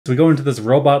So we go into this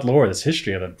robot lore, this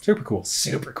history of them. Super cool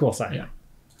side. Yeah.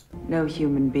 No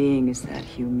human being is that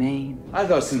humane. I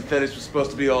thought synthetics was supposed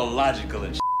to be all logical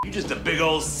and shit. You're just a big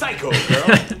old psycho,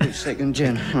 girl. You're second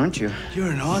gen, aren't you? You're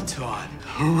an Autod.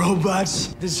 Robots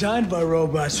designed by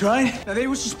robots, right? Now, they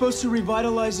were supposed to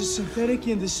revitalize the synthetic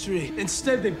industry.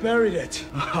 Instead, they buried it.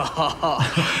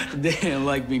 They didn't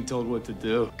like being told what to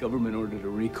do. Government ordered a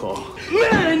recall.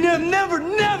 Man, I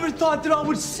never thought that I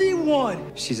would see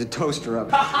one. She's a toaster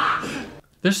oven.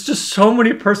 There's just so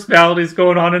many personalities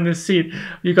going on in this scene.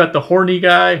 You got the horny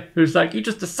guy who's like, "You're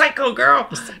just a psycho girl,"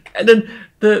 and then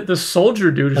the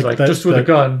soldier dude who's like just with a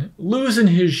gun, losing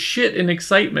his shit in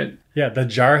excitement. Yeah, the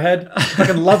jarhead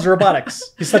fucking loves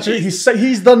robotics. He's the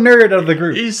nerd of the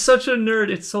group. He's such a nerd.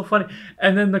 It's so funny.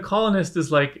 And then the colonist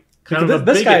is like kind of a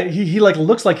this bigot. guy. He like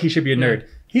looks like he should be a nerd.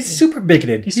 He's super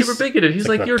bigoted. He's super bigoted. He's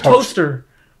like, "You're a toaster."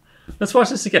 Let's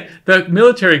watch this again. The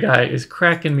military guy is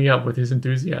cracking me up with his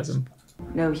enthusiasm.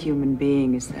 No human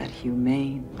being is that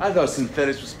humane. I thought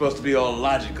synthetics was supposed to be all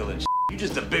logical and shit. You're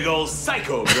just a big old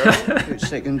psycho, girl. You're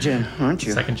second gen, aren't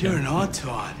you? Second You're gen. an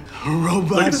Autod.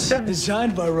 Robots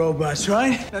designed by robots,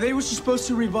 right? Now, they were supposed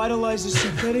to revitalize the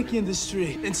synthetic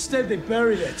industry. Instead, they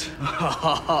buried it.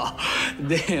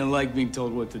 They didn't like being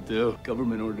told what to do.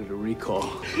 Government ordered a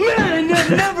recall. Man, I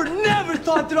never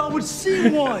thought that I would see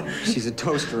one. She's a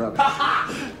toaster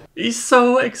oven. He's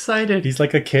so excited. He's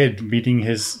like a kid meeting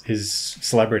his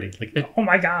celebrity. Like, oh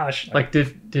my gosh! Like,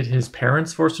 did his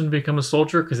parents force him to become a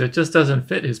soldier? Because it just doesn't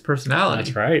fit his personality.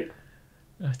 That's right.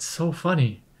 It's so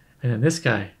funny. And then this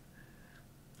guy.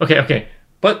 Okay.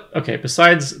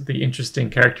 Besides the interesting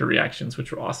character reactions,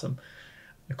 which were awesome,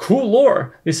 cool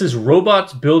lore. This is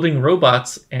robots building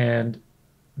robots, and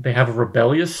they have a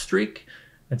rebellious streak,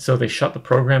 and so they shut the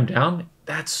program down.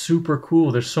 That's super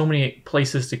cool. There's so many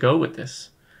places to go with this.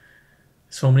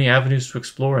 So many avenues to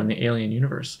explore in the Alien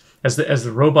universe. As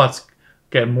the robots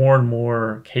get more and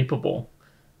more capable,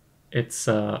 it's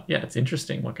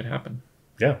interesting what could happen.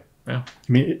 Yeah. Yeah.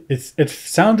 I mean, it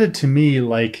sounded to me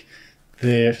like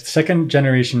the second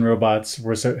generation robots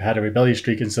had a rebellious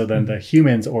streak, and so then the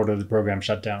humans ordered the program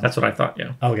shut down. That's what I thought.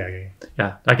 Yeah. Okay.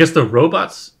 Yeah. I guess the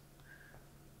robots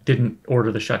didn't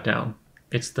order the shutdown.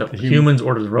 It's the humans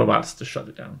ordered the robots to shut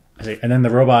it down. I see. And then the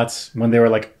robots, when they were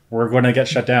like, "We're going to get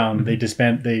shut down," they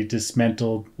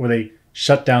dismantled, or they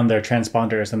shut down their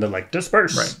transponders, and they're like,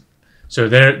 "Disperse!" Right. So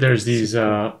there's these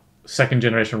second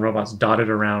generation robots dotted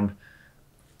around,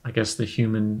 I guess, the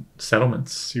human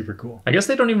settlements. Super cool. I guess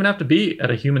they don't even have to be at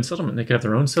a human settlement. They could have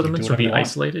their own settlements or be whatever they want.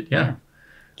 isolated. Yeah.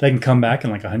 They can come back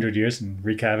in like 100 years and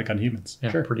wreak havoc on humans.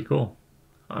 Yeah, Sure. pretty cool.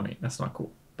 I mean, that's not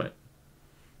cool, but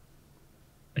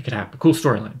it could happen. Cool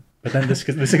storyline. But then this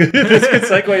could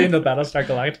segue into Battlestar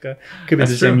Galactica. Could be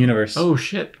the same universe. Oh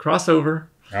shit! Crossover.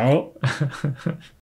 Oh.